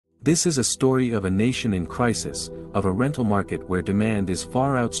This is a story of a nation in crisis, of a rental market where demand is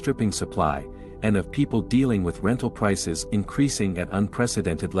far outstripping supply, and of people dealing with rental prices increasing at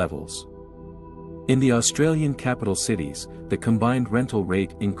unprecedented levels. In the Australian capital cities, the combined rental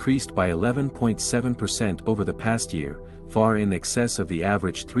rate increased by 11.7% over the past year, far in excess of the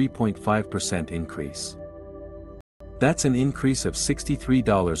average 3.5% increase. That's an increase of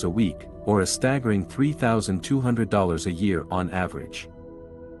 $63 a week, or a staggering $3,200 a year on average.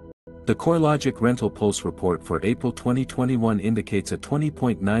 The CoreLogic Rental Pulse report for April 2021 indicates a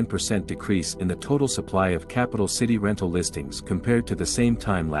 20.9% decrease in the total supply of capital city rental listings compared to the same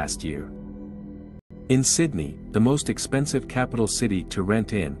time last year. In Sydney, the most expensive capital city to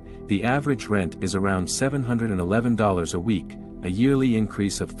rent in, the average rent is around $711 a week, a yearly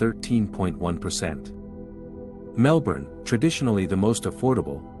increase of 13.1%. Melbourne, traditionally the most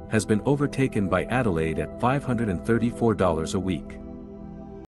affordable, has been overtaken by Adelaide at $534 a week.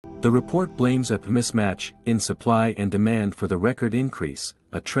 The report blames a mismatch in supply and demand for the record increase,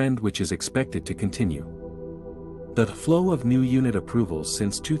 a trend which is expected to continue. The flow of new unit approvals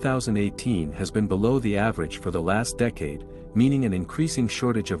since 2018 has been below the average for the last decade, meaning an increasing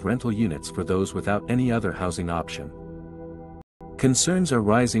shortage of rental units for those without any other housing option. Concerns are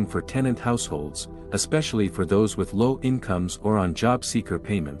rising for tenant households, especially for those with low incomes or on job seeker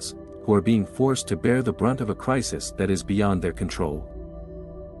payments, who are being forced to bear the brunt of a crisis that is beyond their control.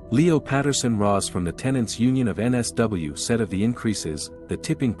 Leo Patterson-Ross from the Tenants Union of NSW said of the increases, the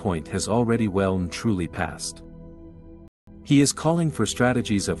tipping point has already well and truly passed. He is calling for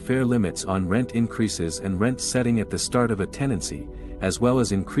strategies of fair limits on rent increases and rent setting at the start of a tenancy, as well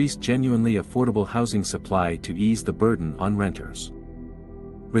as increased genuinely affordable housing supply to ease the burden on renters.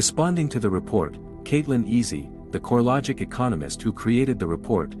 Responding to the report, Caitlin Easy, the CoreLogic economist who created the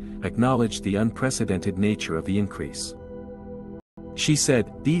report, acknowledged the unprecedented nature of the increase. She said,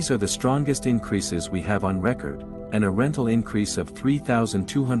 "These are the strongest increases we have on record, and a rental increase of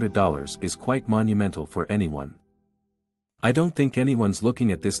 $3,200 is quite monumental for anyone. I don't think anyone's looking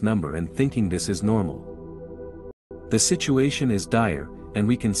at this number and thinking this is normal. The situation is dire, and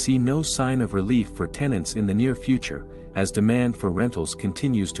we can see no sign of relief for tenants in the near future, as demand for rentals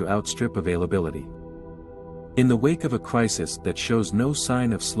continues to outstrip availability. In the wake of a crisis that shows no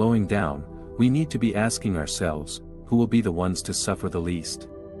sign of slowing down, we need to be asking ourselves, who will be the ones to suffer the least?"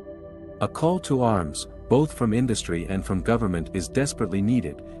 A call to arms, both from industry and from government, is desperately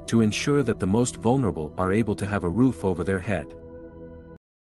needed, to ensure that the most vulnerable are able to have a roof over their head.